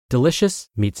Delicious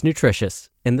meets nutritious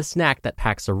in the snack that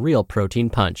packs a real protein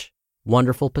punch.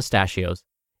 Wonderful Pistachios.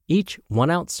 Each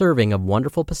 1-ounce serving of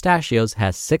Wonderful Pistachios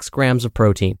has 6 grams of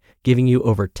protein, giving you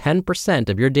over 10%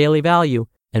 of your daily value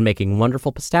and making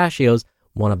Wonderful Pistachios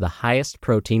one of the highest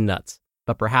protein nuts.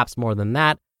 But perhaps more than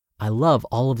that, I love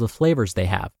all of the flavors they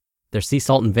have. Their sea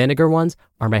salt and vinegar ones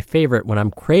are my favorite when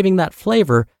I'm craving that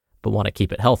flavor but want to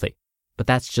keep it healthy. But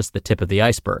that's just the tip of the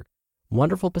iceberg.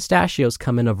 Wonderful Pistachios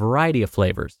come in a variety of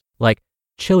flavors, like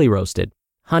chili roasted,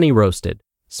 honey roasted,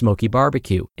 smoky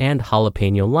barbecue, and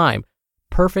jalapeno lime,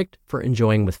 perfect for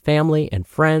enjoying with family and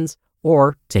friends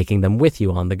or taking them with you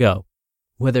on the go.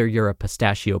 Whether you're a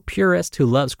pistachio purist who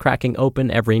loves cracking open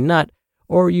every nut,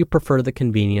 or you prefer the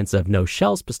convenience of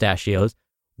no-shells pistachios,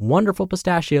 Wonderful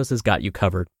Pistachios has got you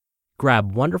covered.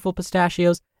 Grab Wonderful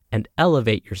Pistachios and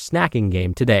elevate your snacking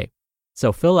game today.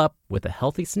 So fill up with a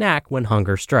healthy snack when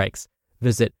hunger strikes.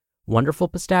 Visit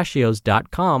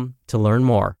wonderfulpistachios.com to learn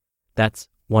more. That's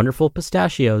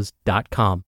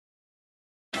wonderfulpistachios.com.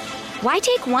 Why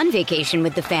take one vacation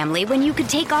with the family when you could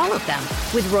take all of them?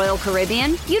 With Royal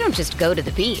Caribbean, you don't just go to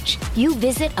the beach. You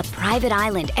visit a private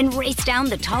island and race down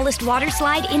the tallest water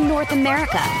slide in North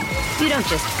America. You don't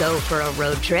just go for a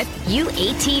road trip. You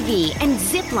ATV and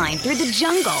zip line through the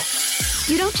jungle.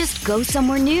 You don't just go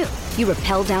somewhere new. You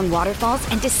rappel down waterfalls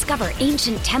and discover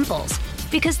ancient temples.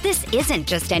 Because this isn't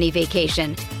just any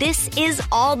vacation. This is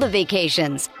all the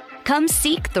vacations. Come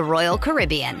seek the Royal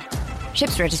Caribbean.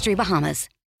 Ships Registry, Bahamas.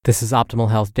 This is Optimal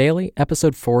Health Daily,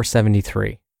 episode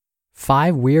 473.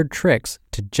 5 Weird Tricks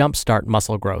to Jumpstart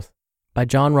Muscle Growth by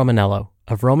John Romaniello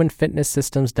of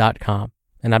RomanFitnessSystems.com.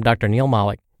 And I'm Dr. Neil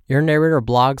Malik, your narrator of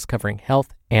blogs covering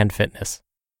health and fitness.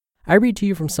 I read to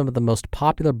you from some of the most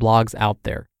popular blogs out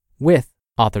there, with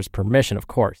authors' permission, of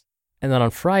course. And then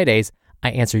on Fridays, I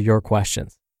answer your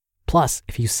questions. Plus,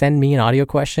 if you send me an audio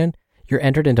question, you're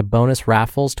entered into bonus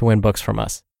raffles to win books from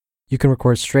us. You can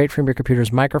record straight from your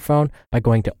computer's microphone by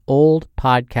going to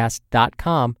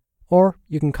oldpodcast.com, or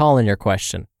you can call in your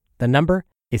question. The number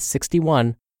is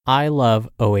 61 I love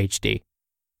OHD.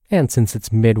 And since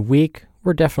it's midweek,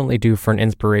 we're definitely due for an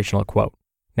inspirational quote.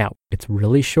 Now, it's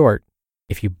really short.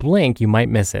 If you blink, you might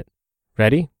miss it.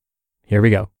 Ready? Here we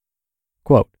go.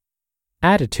 Quote,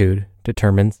 attitude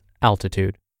determines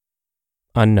altitude.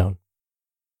 Unknown.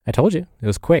 I told you, it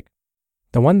was quick.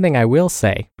 The one thing I will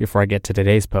say before I get to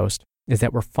today's post is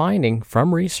that we're finding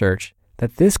from research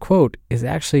that this quote is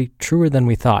actually truer than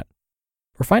we thought.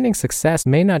 We're finding success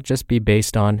may not just be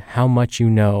based on how much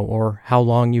you know or how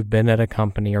long you've been at a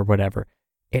company or whatever.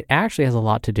 It actually has a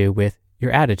lot to do with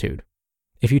your attitude.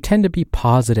 If you tend to be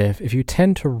positive, if you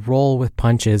tend to roll with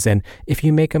punches, and if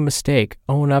you make a mistake,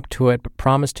 own up to it, but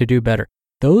promise to do better,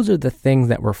 those are the things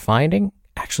that we're finding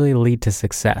actually lead to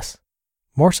success,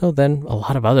 more so than a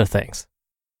lot of other things.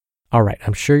 All right,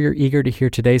 I'm sure you're eager to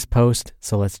hear today's post,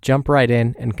 so let's jump right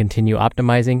in and continue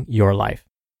optimizing your life.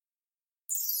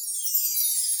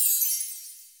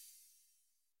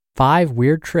 5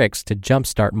 Weird Tricks to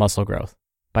Jumpstart Muscle Growth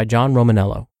by John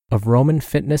Romaniello of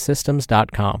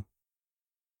RomanFitnessSystems.com.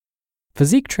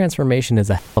 Physique transformation is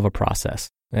a hell of a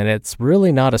process, and it's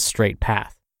really not a straight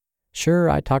path. Sure,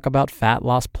 I talk about fat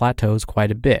loss plateaus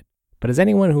quite a bit, but as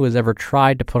anyone who has ever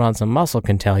tried to put on some muscle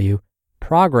can tell you,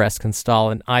 progress can stall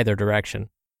in either direction.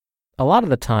 A lot of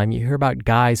the time, you hear about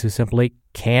guys who simply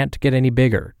can't get any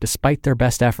bigger despite their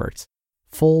best efforts.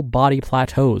 Full body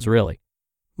plateaus, really.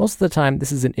 Most of the time,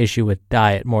 this is an issue with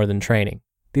diet more than training.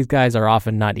 These guys are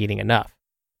often not eating enough.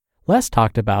 Less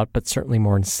talked about, but certainly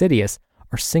more insidious,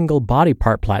 are single body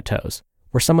part plateaus,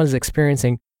 where someone is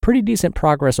experiencing pretty decent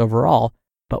progress overall,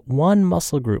 but one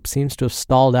muscle group seems to have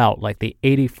stalled out like the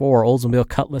 84 Oldsmobile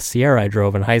Cutlass Sierra I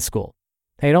drove in high school.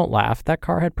 Hey, don't laugh, that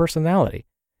car had personality.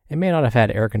 It may not have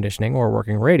had air conditioning or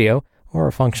working radio or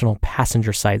a functional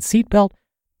passenger side seatbelt,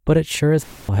 but it sure as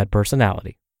hell had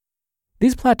personality.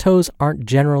 These plateaus aren't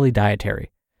generally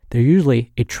dietary. They're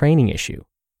usually a training issue.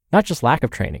 Not just lack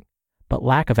of training, but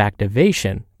lack of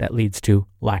activation that leads to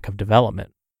lack of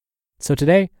development. So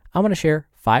today, I'm going to share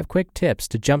 5 quick tips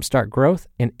to jumpstart growth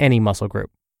in any muscle group.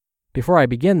 Before I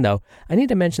begin, though, I need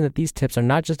to mention that these tips are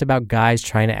not just about guys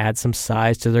trying to add some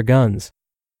size to their guns.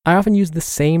 I often use the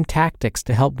same tactics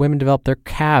to help women develop their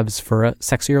calves for a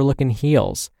sexier looking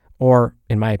heels, or,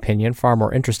 in my opinion, far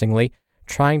more interestingly,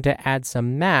 trying to add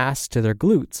some mass to their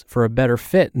glutes for a better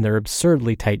fit in their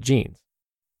absurdly tight jeans.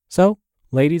 So,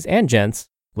 ladies and gents,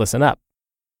 listen up.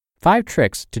 5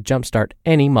 tricks to jumpstart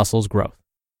any muscle's growth.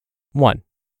 1.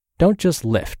 Don't just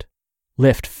lift.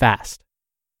 Lift fast.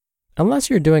 Unless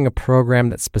you're doing a program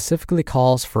that specifically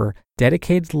calls for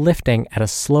dedicated lifting at a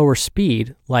slower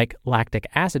speed, like lactic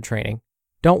acid training,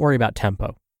 don't worry about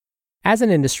tempo. As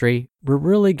an industry, we're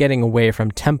really getting away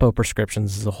from tempo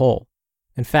prescriptions as a whole.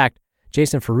 In fact,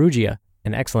 Jason Ferrugia,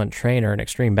 an excellent trainer in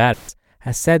extreme badness,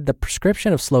 has said the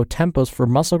prescription of slow tempos for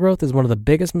muscle growth is one of the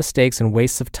biggest mistakes and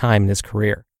wastes of time in his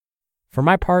career. For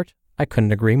my part, I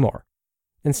couldn't agree more.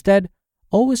 Instead,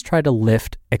 always try to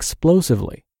lift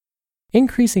explosively.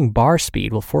 Increasing bar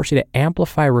speed will force you to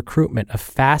amplify recruitment of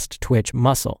fast-twitch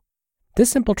muscle. This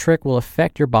simple trick will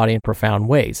affect your body in profound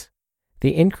ways.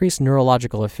 The increased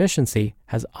neurological efficiency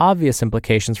has obvious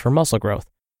implications for muscle growth.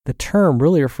 The term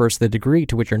really refers to the degree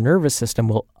to which your nervous system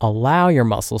will allow your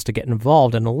muscles to get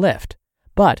involved in a lift.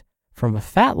 But from a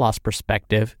fat loss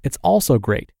perspective, it's also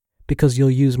great because you'll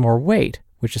use more weight,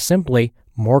 which is simply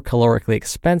more calorically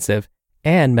expensive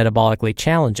and metabolically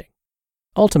challenging.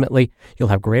 Ultimately, you'll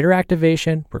have greater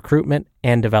activation, recruitment,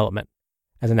 and development.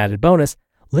 As an added bonus,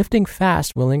 lifting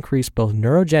fast will increase both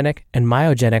neurogenic and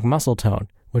myogenic muscle tone,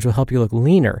 which will help you look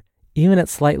leaner, even at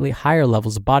slightly higher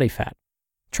levels of body fat.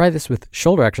 Try this with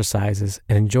shoulder exercises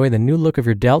and enjoy the new look of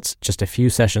your delts just a few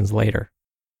sessions later.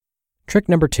 Trick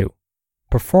number 2,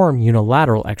 perform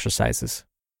unilateral exercises.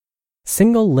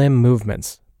 Single limb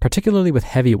movements, particularly with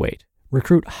heavy weight,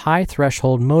 recruit high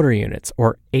threshold motor units,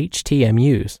 or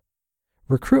HTMUs.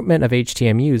 Recruitment of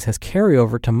HTMUs has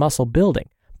carryover to muscle building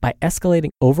by escalating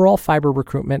overall fiber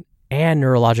recruitment and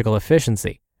neurological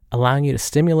efficiency, allowing you to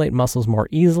stimulate muscles more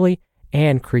easily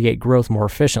and create growth more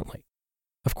efficiently.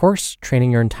 Of course,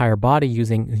 training your entire body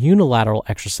using unilateral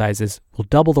exercises will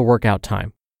double the workout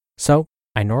time. So,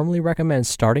 I normally recommend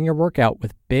starting your workout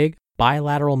with big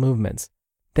bilateral movements,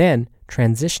 then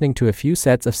transitioning to a few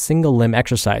sets of single limb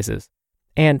exercises,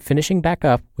 and finishing back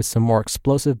up with some more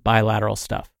explosive bilateral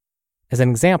stuff. As an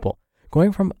example,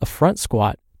 going from a front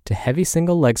squat to heavy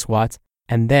single leg squats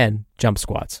and then jump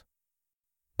squats.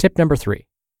 Tip number 3,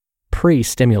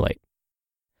 pre-stimulate.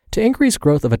 To increase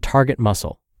growth of a target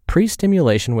muscle,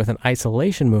 pre-stimulation with an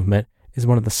isolation movement is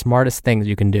one of the smartest things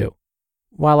you can do.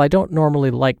 While I don't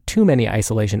normally like too many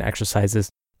isolation exercises,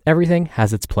 everything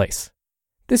has its place.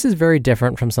 This is very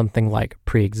different from something like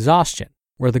pre-exhaustion,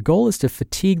 where the goal is to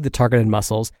fatigue the targeted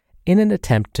muscles in an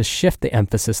attempt to shift the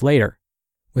emphasis later.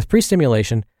 With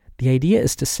pre-stimulation, the idea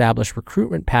is to establish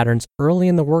recruitment patterns early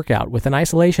in the workout with an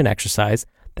isolation exercise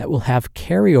that will have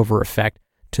carryover effect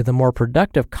to the more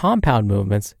productive compound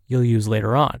movements you'll use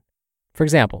later on. For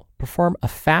example, perform a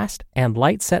fast and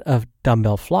light set of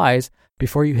dumbbell flies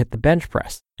before you hit the bench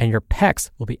press, and your pecs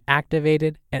will be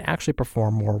activated and actually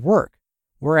perform more work.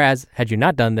 Whereas, had you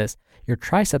not done this, your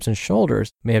triceps and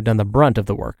shoulders may have done the brunt of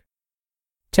the work.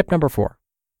 Tip number 4,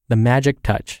 the magic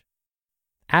touch.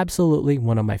 Absolutely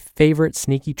one of my favorite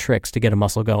sneaky tricks to get a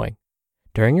muscle going.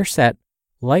 During your set,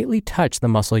 lightly touch the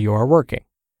muscle you are working.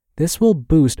 This will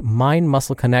boost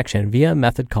mind-muscle connection via a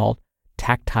method called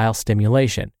tactile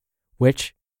stimulation,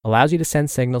 which allows you to send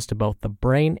signals to both the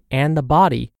brain and the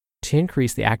body to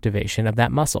increase the activation of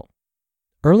that muscle.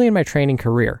 Early in my training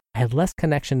career, I had less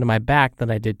connection to my back than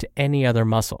I did to any other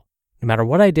muscle. No matter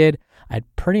what I did,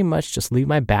 I'd pretty much just leave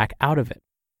my back out of it.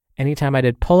 Anytime I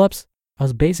did pull-ups, I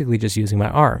was basically just using my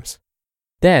arms.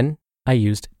 Then I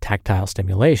used tactile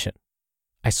stimulation.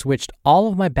 I switched all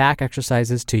of my back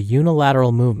exercises to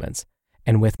unilateral movements,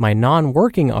 and with my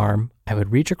non-working arm, I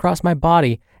would reach across my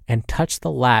body and touch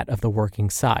the lat of the working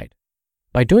side.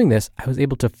 By doing this, I was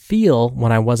able to feel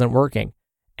when I wasn't working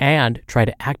and try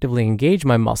to actively engage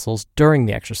my muscles during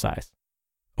the exercise.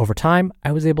 Over time,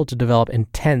 I was able to develop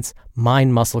intense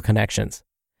mind-muscle connections,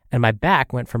 and my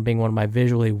back went from being one of my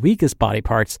visually weakest body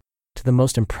parts to the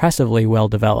most impressively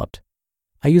well-developed.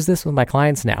 I use this with my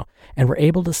clients now, and we're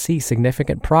able to see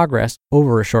significant progress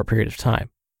over a short period of time.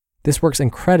 This works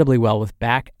incredibly well with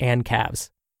back and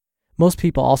calves. Most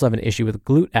people also have an issue with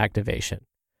glute activation.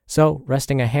 So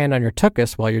resting a hand on your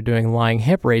tuchus while you're doing lying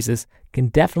hip raises can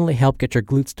definitely help get your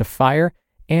glutes to fire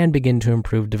and begin to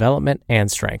improve development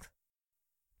and strength.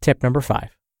 Tip number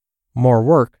 5, more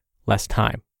work, less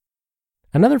time.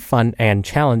 Another fun and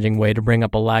challenging way to bring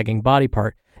up a lagging body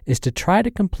part is to try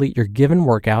to complete your given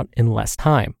workout in less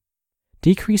time.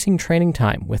 Decreasing training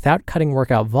time without cutting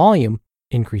workout volume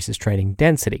increases training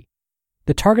density.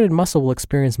 The targeted muscle will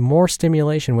experience more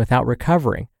stimulation without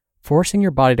recovering, forcing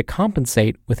your body to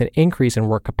compensate with an increase in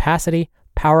work capacity,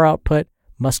 power output,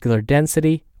 muscular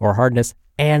density or hardness,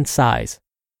 and size.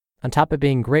 On top of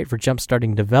being great for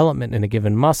jump-starting development in a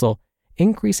given muscle,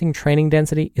 increasing training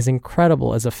density is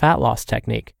incredible as a fat loss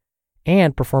technique,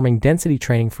 and performing density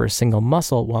training for a single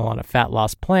muscle while on a fat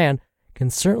loss plan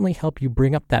can certainly help you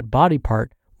bring up that body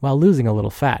part while losing a little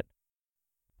fat.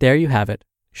 There you have it,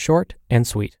 short and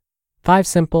sweet. 5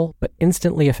 simple but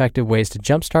instantly effective ways to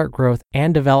jumpstart growth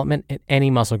and development in any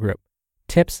muscle group.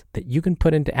 tips that you can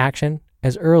put into action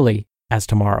as early as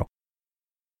tomorrow.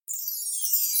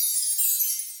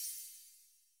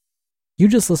 You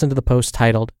just listened to the post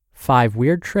titled 5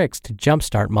 Weird Tricks to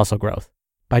Jumpstart Muscle Growth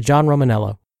by John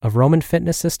Romaniello of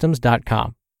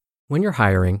RomanFitnessSystems.com. When you're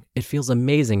hiring, it feels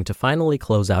amazing to finally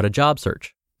close out a job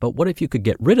search. But what if you could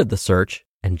get rid of the search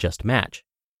and just match?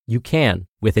 You can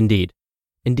with Indeed.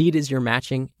 Indeed is your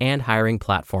matching and hiring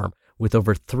platform with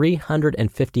over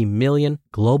 350 million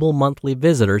global monthly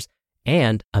visitors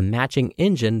and a matching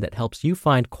engine that helps you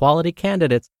find quality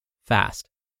candidates fast.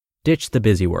 Ditch the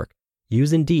busy work.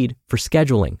 Use Indeed for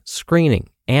scheduling,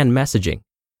 screening, and messaging.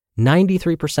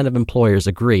 93% of employers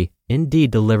agree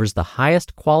Indeed delivers the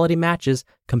highest quality matches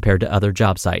compared to other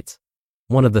job sites.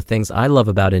 One of the things I love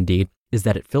about Indeed is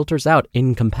that it filters out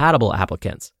incompatible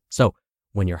applicants. So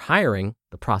when you're hiring,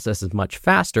 the process is much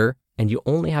faster and you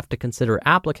only have to consider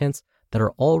applicants that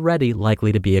are already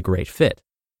likely to be a great fit.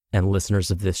 And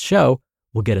listeners of this show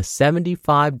will get a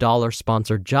 $75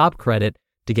 sponsored job credit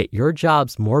to get your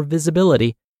jobs more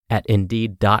visibility at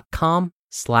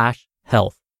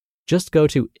Indeed.com/health. Just go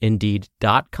to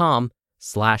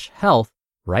Indeed.com/health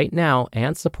right now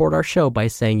and support our show by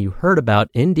saying you heard about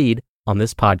Indeed on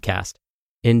this podcast.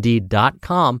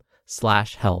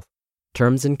 Indeed.com/health.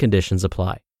 Terms and conditions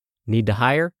apply. Need to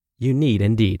hire? You need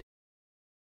Indeed.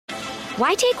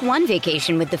 Why take one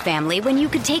vacation with the family when you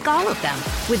could take all of them?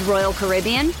 With Royal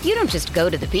Caribbean, you don't just go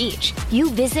to the beach. You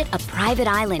visit a private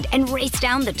island and race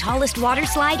down the tallest water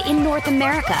slide in North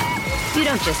America. You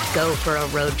don't just go for a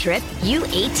road trip. You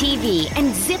ATV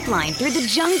and zip line through the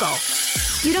jungle.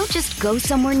 You don't just go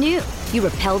somewhere new. You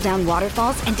rappel down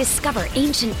waterfalls and discover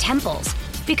ancient temples.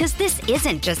 Because this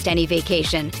isn't just any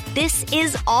vacation. This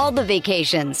is all the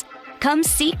vacations. Come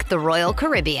seek the Royal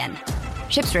Caribbean.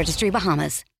 Ships Registry,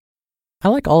 Bahamas. I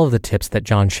like all of the tips that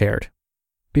John shared.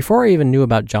 Before I even knew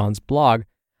about John's blog,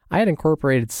 I had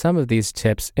incorporated some of these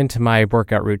tips into my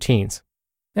workout routines.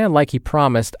 And like he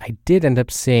promised, I did end up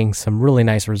seeing some really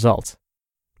nice results.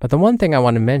 But the one thing I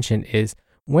want to mention is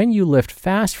when you lift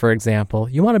fast, for example,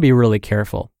 you want to be really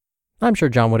careful. I'm sure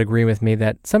John would agree with me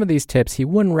that some of these tips he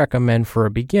wouldn't recommend for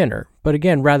a beginner, but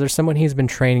again, rather someone he's been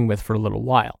training with for a little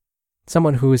while,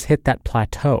 someone who has hit that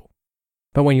plateau.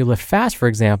 But when you lift fast, for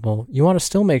example, you want to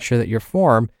still make sure that your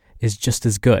form is just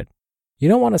as good. You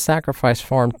don't want to sacrifice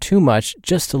form too much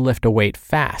just to lift a weight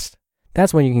fast.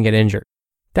 That's when you can get injured.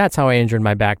 That's how I injured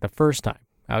my back the first time.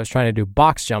 I was trying to do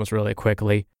box jumps really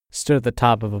quickly, stood at the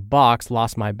top of a box,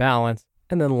 lost my balance,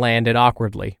 and then landed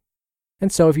awkwardly.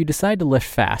 And so if you decide to lift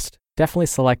fast, definitely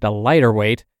select a lighter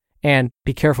weight and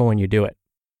be careful when you do it.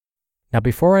 Now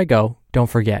before I go, don't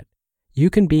forget, you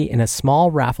can be in a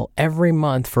small raffle every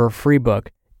month for a free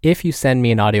book if you send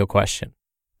me an audio question.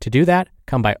 To do that,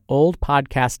 come by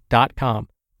oldpodcast.com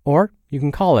or you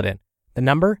can call it in. The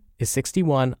number is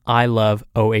 61 I love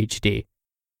OHD.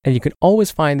 And you can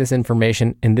always find this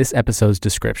information in this episode's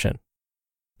description.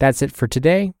 That's it for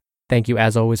today. Thank you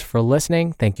as always for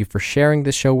listening. Thank you for sharing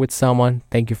this show with someone.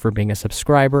 Thank you for being a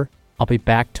subscriber. I'll be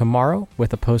back tomorrow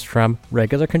with a post from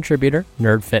regular contributor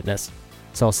Nerd Fitness.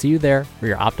 So I'll see you there where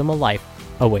your optimal life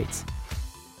awaits.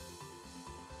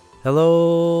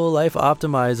 Hello, Life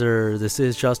Optimizer. This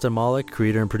is Justin Malik,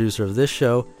 creator and producer of this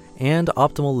show and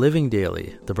Optimal Living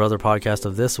Daily, the brother podcast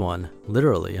of this one.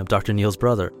 Literally, I'm Dr. Neil's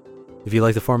brother. If you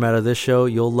like the format of this show,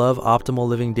 you'll love Optimal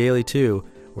Living Daily too,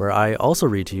 where I also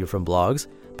read to you from blogs,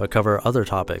 but cover other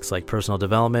topics like personal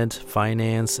development,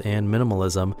 finance, and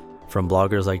minimalism from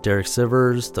bloggers like Derek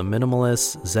Sivers, The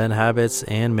Minimalists, Zen Habits,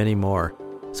 and many more.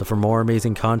 So for more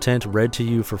amazing content read to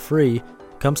you for free,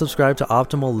 come subscribe to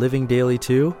Optimal Living Daily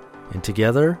too, and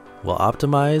together we'll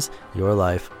optimize your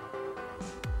life.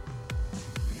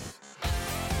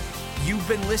 You've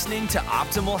been listening to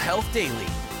Optimal Health Daily.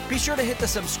 Be sure to hit the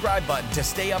subscribe button to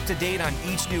stay up to date on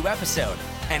each new episode,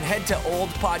 and head to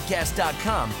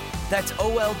oldpodcast.com. That's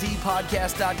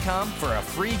oldpodcast.com for a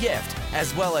free gift,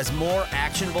 as well as more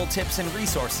actionable tips and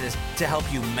resources to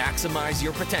help you maximize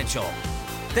your potential.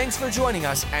 Thanks for joining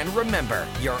us, and remember,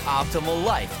 your optimal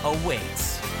life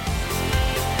awaits.